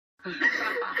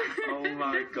Oh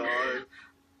my God.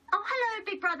 Oh, hello,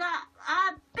 big brother.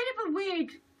 Bit of a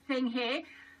weird thing here.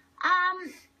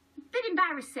 Bit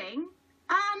embarrassing.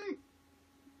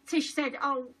 Tish said,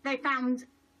 oh, they found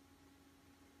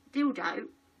dildo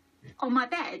on my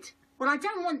bed. Well, I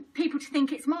don't want people to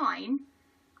think it's mine,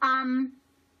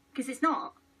 because it's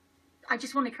not. I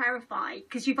just want to clarify,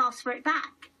 because you've asked for it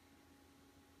back.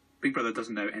 Big Brother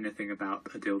doesn't know anything about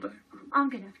a dildo.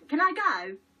 Can I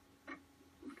go?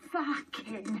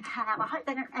 Fucking hell, I hope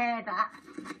they don't air that.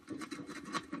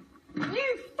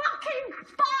 You fucking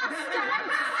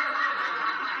bastards!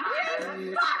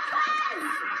 You fuckers!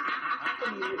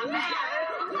 No!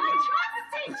 I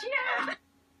trusted you!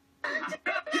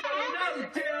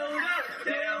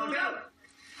 Dildo!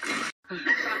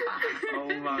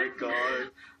 Oh my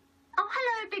God. Oh,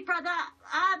 hello, big brother.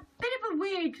 Bit of a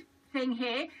weird thing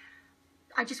here.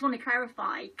 I just want to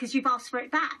clarify, because you've asked for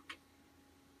it back.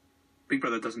 Big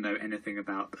Brother doesn't know anything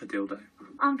about a dildo.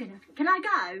 Can I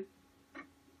go?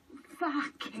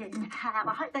 Fucking hell,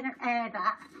 I hope they don't air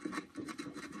that.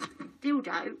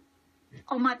 Dildo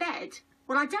on my bed.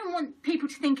 Well, I don't want people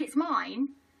to think it's mine,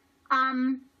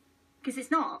 because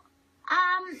it's not.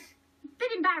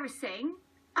 Bit embarrassing.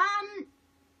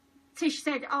 Tish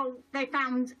said, oh, they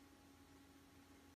found